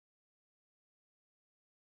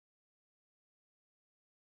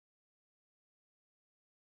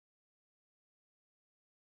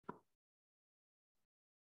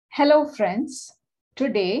Hello friends,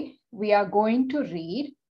 today we are going to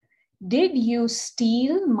read Did You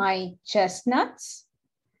Steal My Chestnuts?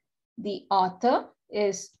 The author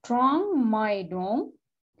is Trương.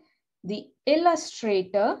 The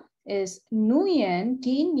illustrator is Nguyen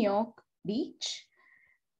Thi Ngoc Beach.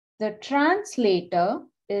 The translator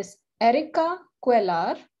is Erica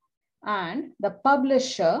Cuellar and the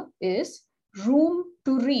publisher is Room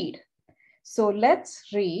to Read. So let's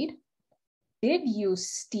read. Did you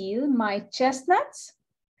steal my chestnuts?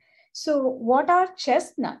 So what are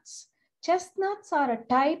chestnuts? Chestnuts are a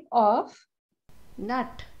type of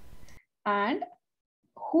nut. And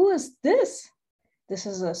who is this? This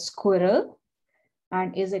is a squirrel.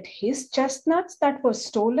 And is it his chestnuts that were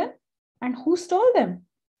stolen? And who stole them?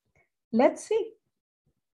 Let's see.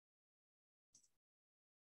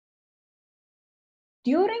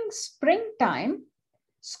 During springtime,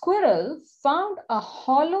 Squirrel found a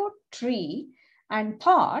hollow tree and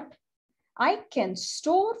thought, I can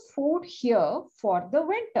store food here for the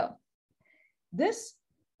winter. This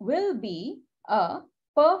will be a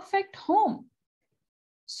perfect home.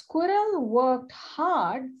 Squirrel worked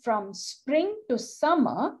hard from spring to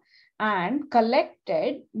summer and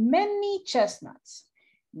collected many chestnuts.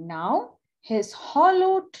 Now his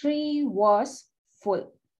hollow tree was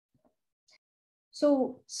full.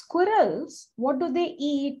 So squirrels, what do they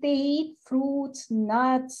eat? They eat fruits,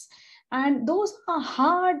 nuts, and those are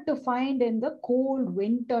hard to find in the cold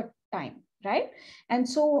winter time, right? And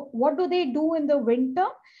so what do they do in the winter?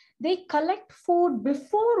 They collect food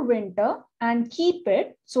before winter and keep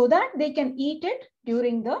it so that they can eat it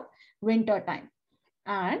during the winter time.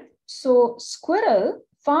 And so squirrel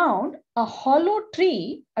found a hollow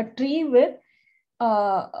tree, a tree with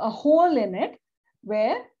a hole in it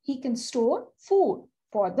where he can store food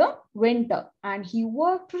for the winter. And he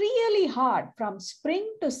worked really hard from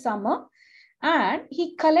spring to summer and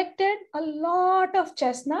he collected a lot of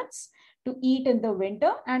chestnuts to eat in the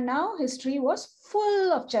winter. And now his tree was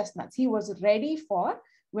full of chestnuts. He was ready for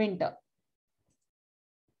winter.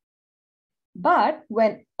 But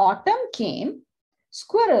when autumn came,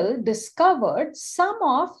 Squirrel discovered some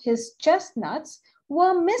of his chestnuts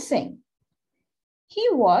were missing. He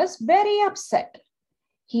was very upset.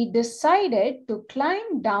 He decided to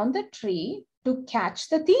climb down the tree to catch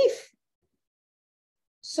the thief.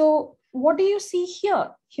 So what do you see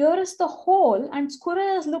here? Here is the hole and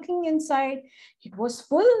Squirrel is looking inside. It was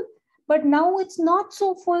full, but now it's not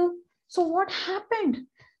so full. So what happened?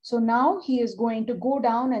 So now he is going to go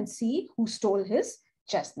down and see who stole his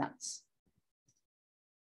chestnuts.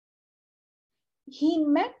 He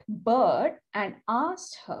met Bird and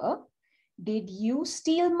asked her, Did you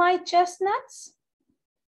steal my chestnuts?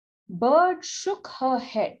 Bird shook her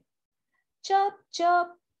head. Chirp, chirp,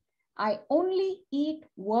 I only eat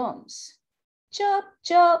worms. Chirp,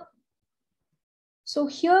 chirp. So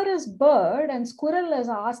here is Bird and Squirrel is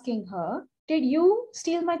asking her, Did you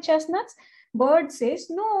steal my chestnuts? Bird says,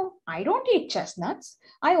 No, I don't eat chestnuts.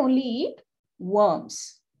 I only eat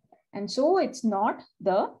worms. And so it's not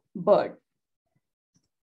the bird.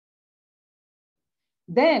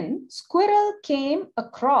 Then Squirrel came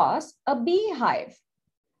across a beehive.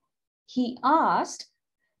 He asked,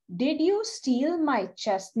 Did you steal my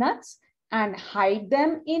chestnuts and hide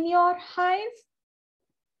them in your hive?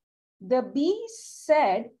 The bees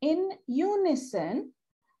said in unison,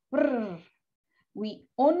 Brr, we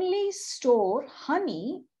only store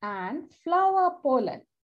honey and flower pollen.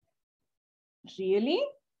 Really?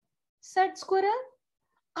 Said Squirrel.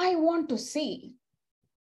 I want to see.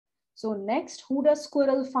 So next, who does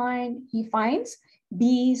Squirrel find? He finds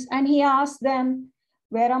bees and he asks them,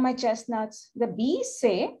 Where are my chestnuts? The bees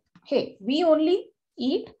say, Hey, we only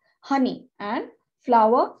eat honey and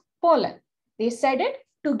flower pollen. They said it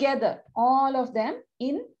together, all of them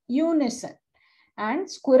in unison.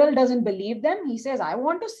 And Squirrel doesn't believe them. He says, I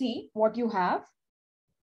want to see what you have.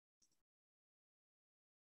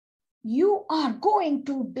 You are going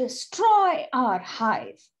to destroy our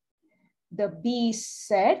hive, the bees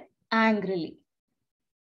said angrily.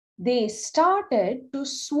 They started to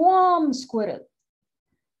swarm Squirrel.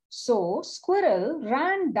 So Squirrel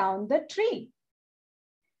ran down the tree.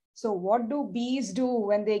 So what do bees do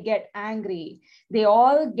when they get angry? They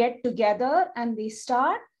all get together and they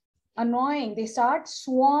start annoying. They start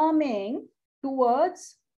swarming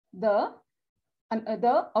towards the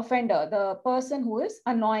offender, the person who is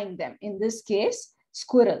annoying them. In this case,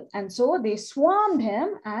 Squirrel. And so they swarmed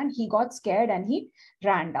him and he got scared and he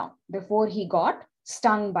ran down before he got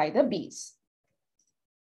stung by the bees.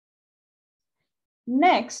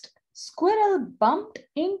 Next, Squirrel bumped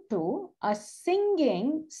into a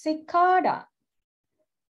singing cicada.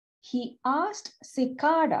 he asked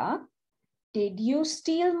Cicada, "Did you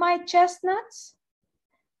steal my chestnuts?"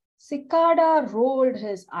 Cicada rolled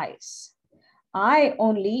his eyes. "I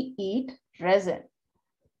only eat resin."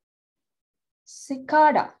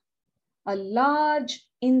 Cicada, a large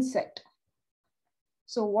insect.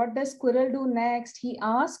 So what does squirrel do next? He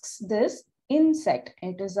asks this insect.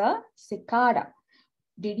 It is a cicada.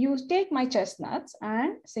 "Did you take my chestnuts?"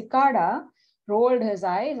 And cicada rolled his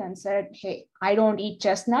eyes and said, "Hey, I don't eat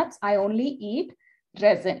chestnuts. I only eat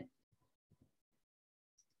resin."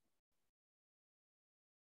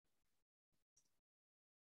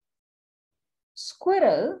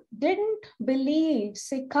 Squirrel didn't believe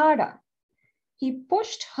cicada. He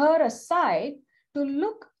pushed her aside to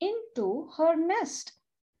look into her nest.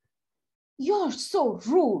 "You're so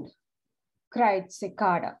rude," cried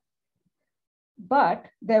cicada. But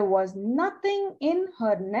there was nothing in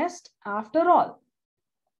her nest after all.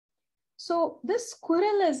 So this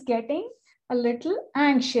squirrel is getting a little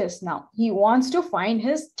anxious now. He wants to find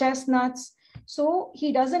his chestnuts. So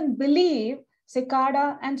he doesn't believe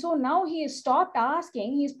cicada. And so now he has stopped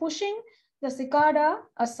asking. He's pushing the cicada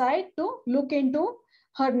aside to look into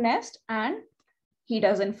her nest, and he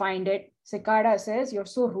doesn't find it. Cicada says,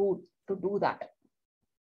 "You're so rude to do that."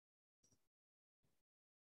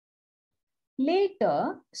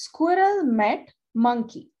 Later, squirrel met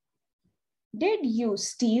monkey. "Did you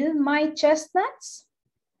steal my chestnuts?"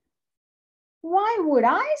 "Why would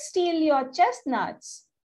I steal your chestnuts?"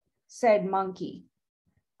 said monkey.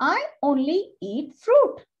 "I only eat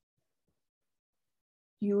fruit."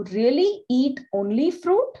 "You really eat only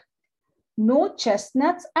fruit? No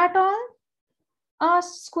chestnuts at all?"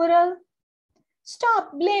 asked squirrel.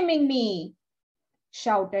 "Stop blaming me,"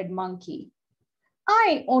 shouted monkey.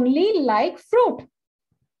 "I only like fruit."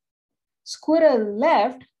 Squirrel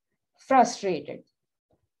left frustrated.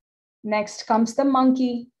 Next comes the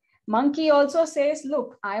monkey. Monkey also says,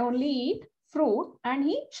 "Look, I only eat fruit," and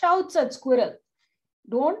he shouts at squirrel,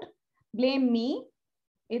 "Don't blame me.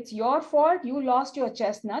 It's your fault. You lost your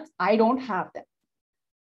chestnuts. I don't have them."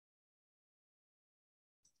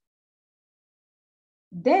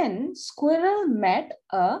 Then squirrel met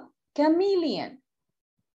a chameleon.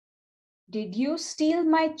 "Did you steal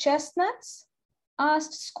my chestnuts?"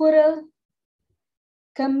 asked squirrel.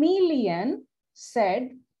 Chameleon said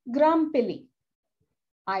grumpily,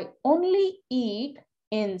 "I only eat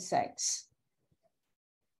insects."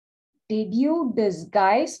 "Did you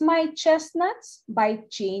disguise my chestnuts by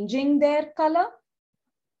changing their color?"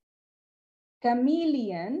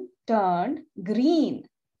 Chameleon turned green.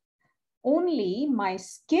 "Only my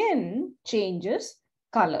skin changes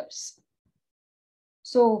colors."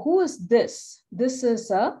 So who is this? This is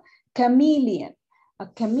a chameleon. A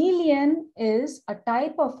chameleon is a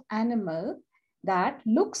type of animal that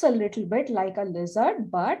looks a little bit like a lizard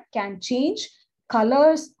but can change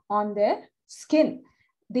colors on their skin.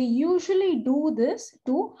 They usually do this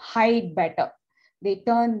to hide better. They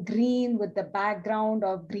turn green with the background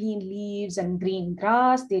of green leaves and green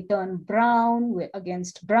grass. They turn brown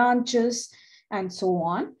against branches and so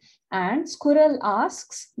on. And squirrel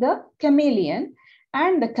asks the chameleon,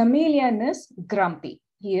 and the chameleon is grumpy.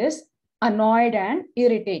 He is annoyed and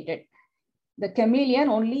irritated. The chameleon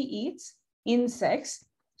only eats insects,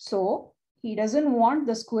 so he doesn't want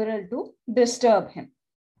the squirrel to disturb him.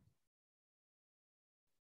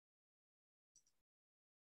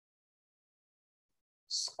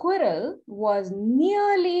 Squirrel was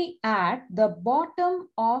nearly at the bottom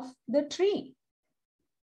of the tree.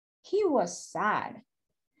 He was sad.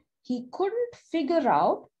 He couldn't figure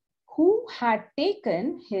out who had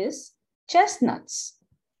taken his chestnuts.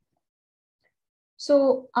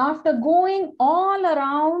 So after going all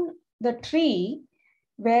around the tree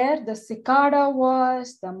where the cicada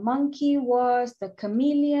was, the monkey was, the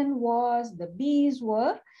chameleon was, the bees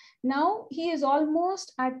were, now he is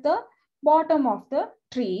almost at the bottom of the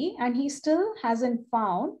tree and he still hasn't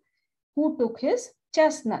found who took his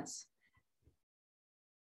chestnuts.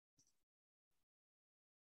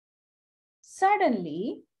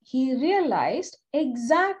 Suddenly, he realized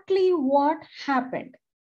exactly what happened.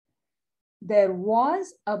 There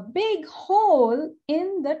was a big hole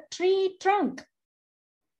in the tree trunk.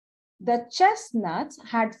 The chestnuts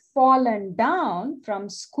had fallen down from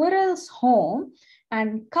Squirrel's home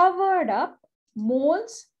and covered up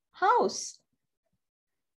Mole's house.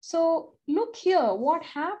 So look here, what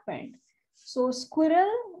happened? So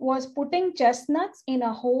Squirrel was putting chestnuts in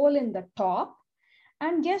a hole in the top,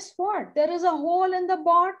 and guess what? There is a hole in the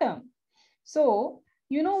bottom. So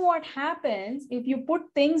you know what happens if you put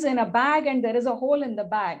things in a bag and there is a hole in the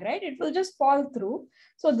bag, right? It will just fall through.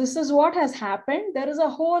 So this is what has happened. There is a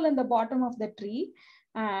hole in the bottom of the tree.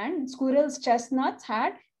 and squirrel's chestnuts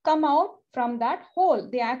had come out from that hole.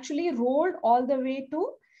 They actually rolled all the way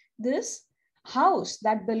to this house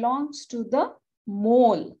that belongs to the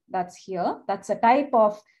mole that's here. That's a type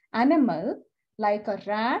of animal like a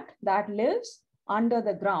rat that lives under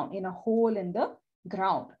the ground, in a hole in the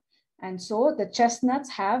ground. And so the chestnuts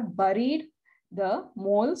have buried the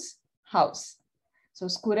mole's house. So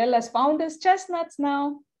squirrel has found his chestnuts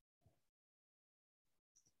now.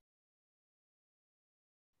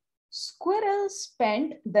 Squirrel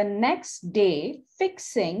spent the next day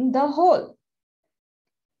fixing the hole.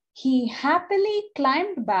 He happily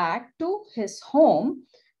climbed back to his home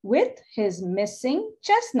with his missing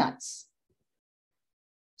chestnuts.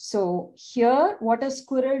 So here, what is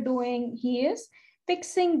squirrel doing? He is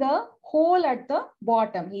fixing the hole at the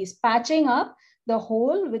bottom. He is patching up the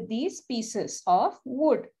hole with these pieces of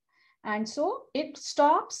wood. And so it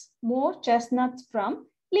stops more chestnuts from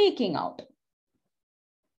leaking out.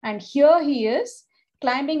 And here he is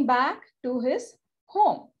climbing back to his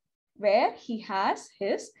home where he has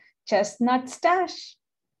his chestnut stash.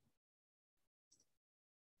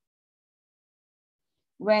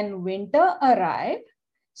 When winter arrived,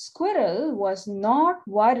 Squirrel was not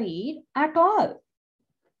worried at all.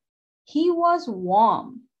 He was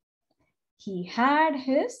warm. He had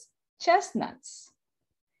his chestnuts.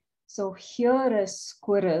 So here is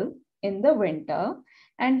Squirrel in the winter,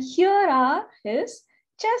 and here are his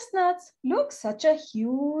chestnuts. Look, such a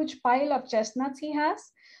huge pile of chestnuts he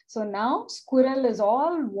has. So now Squirrel is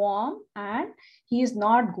all warm and he is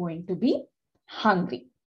not going to be hungry.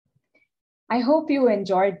 I hope you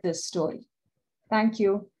enjoyed this story. Thank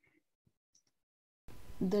you.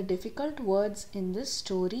 The difficult words in this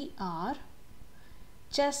story are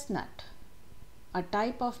chestnut, a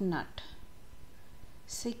type of nut;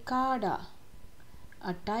 cicada,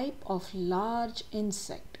 a type of large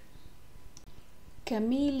insect;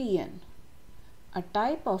 chameleon, a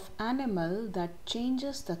type of animal that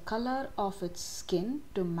changes the color of its skin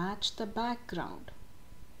to match the background;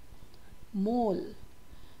 mole,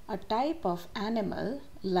 a type of animal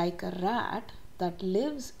like a rat that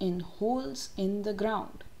lives in holes in the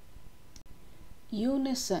ground;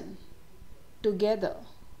 unison, together;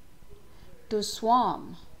 to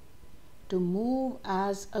swarm, to move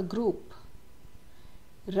as a group;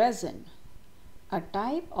 resin, a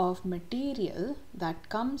type of material that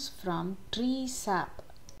comes from tree sap.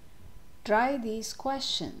 Try these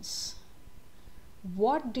questions.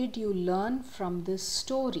 What did you learn from this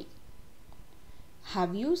story?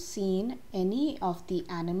 Have you seen any of the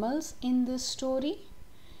animals in this story?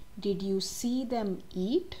 Did you see them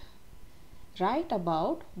eat? Write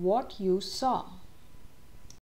about what you saw.